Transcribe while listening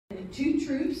2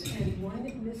 truths and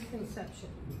 1 misconception.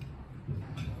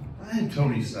 I'm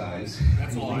Tony Saiz.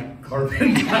 That's a lie.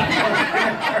 Carpenter.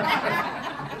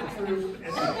 True.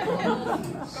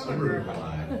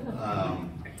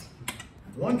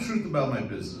 One truth about my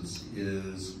business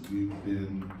is we've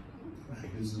been in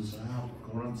business now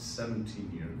going on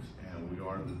 17 years, and we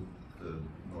are the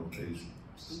North Bay's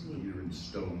leader in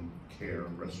stone care,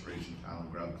 restoration, tile,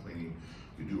 and grout cleaning.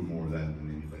 We do more of that than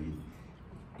anybody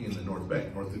in the North Bay,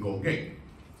 north of the Gold Gate.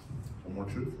 One more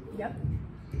truth? Yep.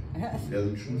 The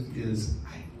other truth is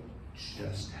I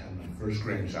just had my first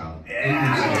grandchild. I'm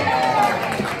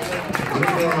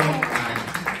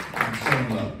so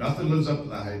in love. Nothing lives up to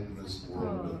the hype in this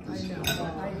world. But this I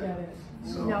get it.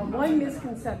 So, now, 1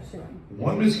 misconception.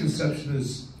 One misconception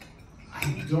is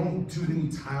I don't do any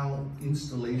tile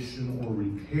installation or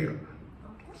repair.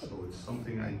 So it's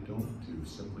something I don't do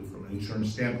simply from an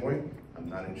insurance standpoint. I'm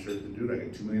not insured to do it. I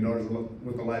get $2 million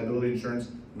worth of liability insurance.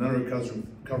 None of it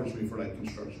covers me for like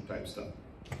construction type stuff.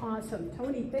 Awesome.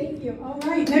 Tony, thank you. All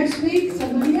right, next week,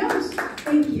 somebody else.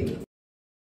 Thank you.